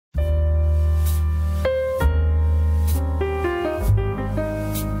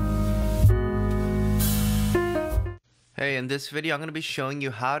Hey, in this video, I'm going to be showing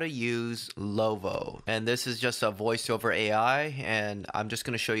you how to use Lovo. And this is just a voiceover AI, and I'm just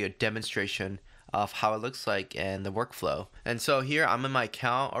going to show you a demonstration of how it looks like and the workflow. And so here, I'm in my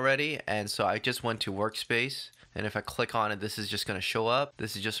account already, and so I just went to Workspace. And if I click on it, this is just going to show up.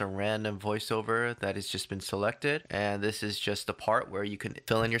 This is just a random voiceover that has just been selected. And this is just the part where you can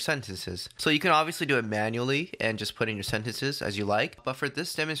fill in your sentences. So you can obviously do it manually and just put in your sentences as you like. But for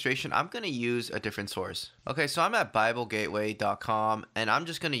this demonstration, I'm going to use a different source. Okay, so I'm at BibleGateway.com and I'm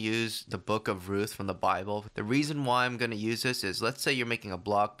just going to use the book of Ruth from the Bible. The reason why I'm going to use this is, let's say you're making a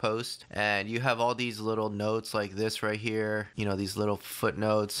blog post and you have all these little notes like this right here. You know, these little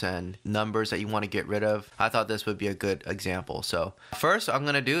footnotes and numbers that you want to get rid of. I thought this would be a good example. So first I'm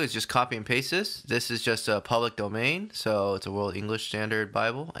going to do is just copy and paste this. This is just a public domain, so it's a World English Standard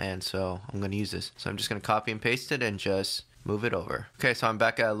Bible, and so I'm going to use this. So I'm just going to copy and paste it and just move it over. Okay, so I'm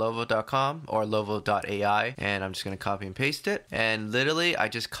back at Lovo.com or Lovo.ai, and I'm just going to copy and paste it. And literally, I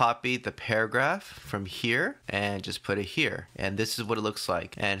just copied the paragraph from here and just put it here. And this is what it looks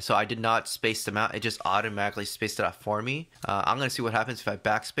like. And so I did not space them out. It just automatically spaced it out for me. I'm going to see what happens if I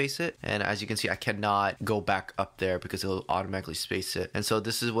backspace it. And as you can see, I cannot go back up there because it'll automatically space it. And so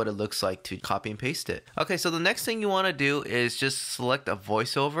this is what it looks like to copy and paste it. Okay, so the next thing you want to do is just select a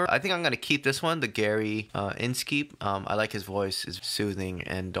voiceover. I think I'm going to keep this one, the Gary Inskeep. I like his voice is soothing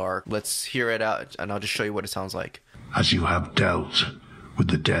and dark. Let's hear it out and I'll just show you what it sounds like. As you have dealt with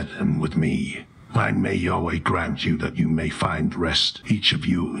the dead and with me, and may Yahweh grant you that you may find rest, each of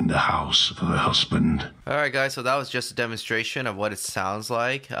you in the house of her husband. Alright guys, so that was just a demonstration of what it sounds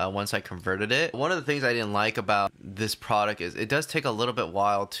like once I converted it. One of the things I didn't like about this product is it does take a little bit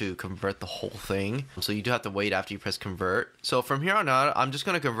while to convert the whole thing. So you do have to wait after you press convert. So from here on out, I'm just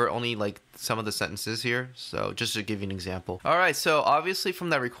going to convert only like some of the sentences here. So just to give you an example. Alright, so obviously from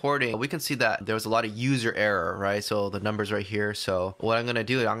that recording, we can see that there was a lot of user error, right? So the numbers right here. So what I'm going to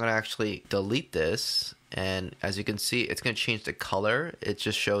do is I'm going to actually delete this. And as you can see, it's going to change the color. It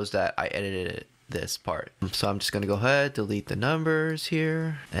just shows that I edited it. This part. So I'm just going to go ahead, delete the numbers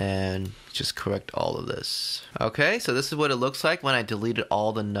here, and just correct all of this. Okay, so this is what it looks like when I deleted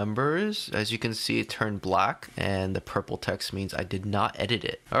all the numbers. As you can see, it turned black, and the purple text means I did not edit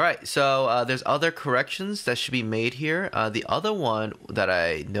it. All right, so there's other corrections that should be made here. The other one that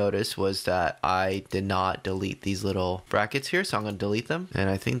I noticed was that I did not delete these little brackets here, so I'm going to delete them. And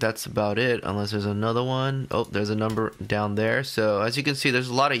I think that's about it, unless there's another one. Oh, there's a number down there. So as you can see, there's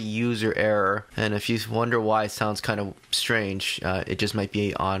a lot of user error. And if you wonder why it sounds kind of strange, it just might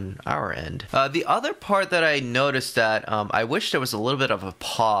be on our end. The other part that I noticed that I wish there was a little bit of a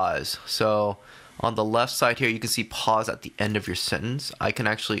pause. So on the left side here, you can see pause at the end of your sentence. I can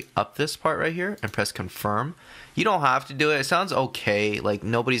actually up this part right here and press confirm. You don't have to do it. It sounds okay. Like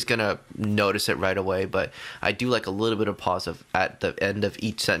nobody's gonna notice it right away, but I do like a little bit of pause at the end of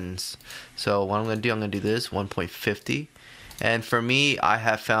each sentence. So what I'm gonna do this 1.50. And for me, I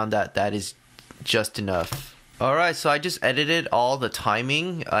have found that that is just enough. Alright, so I just edited all the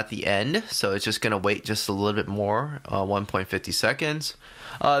timing at the end, so it's just gonna wait just a little bit more, 1.50 seconds.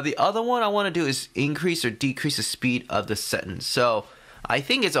 The other one I want to do is increase or decrease the speed of the sentence. So I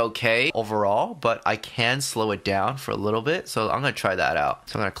think it's okay overall, but I can slow it down for a little bit, so I'm gonna try that out.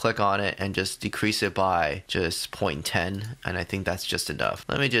 So I'm gonna click on it and just decrease it by just 0.10, and I think that's just enough.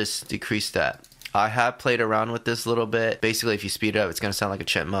 Let me just decrease that. I have played around with this a little bit. Basically, if you speed it up, it's going to sound like a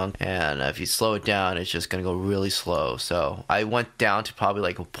chipmunk. And if you slow it down, it's just going to go really slow. So I went down to probably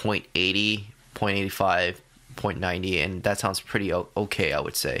like a 0.80, 0.85, 0.90, and that sounds pretty okay, I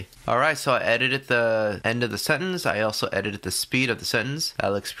would say. Alright, so I edited the end of the sentence. I also edited the speed of the sentence. That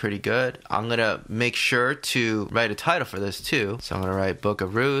looks pretty good. I'm going to make sure to write a title for this too. So I'm going to write Book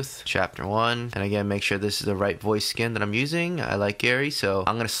of Ruth, Chapter 1. And again, make sure this is the right voice skin that I'm using. I like Gary, so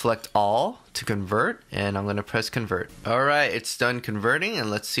I'm going to select all to convert, and I'm going to press convert. Alright, it's done converting,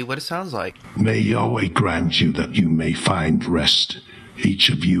 and let's see what it sounds like. May Yahweh grant you that you may find rest, each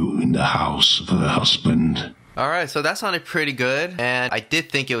of you in the house of her husband. Alright, so that sounded pretty good, and I did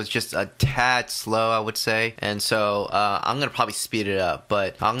think it was just a tad slow, I would say, and so I'm going to probably speed it up,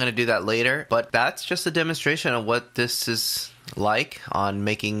 but I'm going to do that later. But that's just a demonstration of what this is like on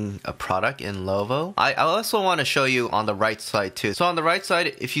making a product in Lovo. I also want to show you on the right side too. So on the right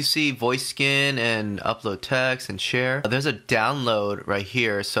side, if you see voice skin and upload text and share, there's a download right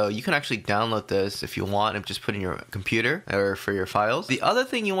here. So you can actually download this if you want and just put in your computer or for your files. The other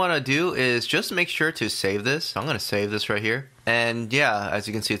thing you want to do is just make sure to save this. I'm going to save this right here. And yeah, as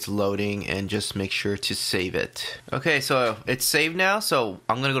you can see, it's loading, and just make sure to save it. Okay, so it's saved now. So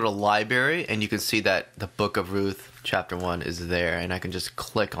I'm gonna go to library, and you can see that the Book of Ruth chapter 1 is there, and I can just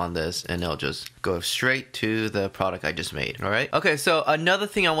click on this and it'll just go straight to the product I just made. All right. Okay, so another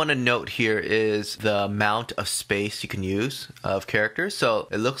thing I want to note here is the amount of space you can use of characters. So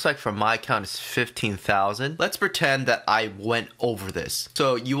it looks like from my account it's 15,000. Let's pretend that I went over this.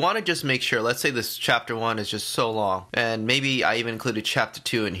 So you want to just make sure, let's say this chapter 1 is just so long, and maybe I even included chapter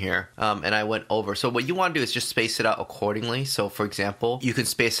 2 in here, and I went over. So what you want to do is just space it out accordingly. So for example, you can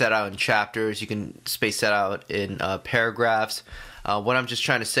space that out in chapters, you can space that out in paragraphs. What I'm just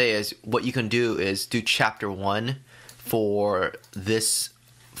trying to say is what you can do is do chapter 1 for this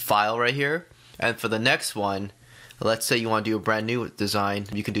file right here, and for the next one, let's say you want to do a brand new design,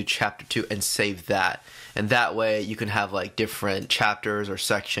 you can do chapter 2 and save that. And that way you can have like different chapters or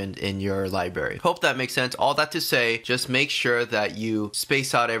sections in your library. Hope that makes sense. All that to say, just make sure that you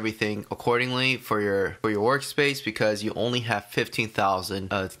space out everything accordingly for your workspace, because you only have 15,000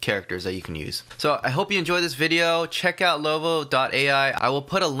 characters that you can use. So I hope you enjoyed this video. Check out Lovo.ai. I will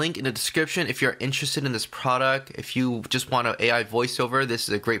put a link in the description if you're interested in this product. If you just want an AI voiceover, this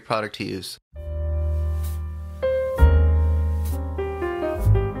is a great product to use.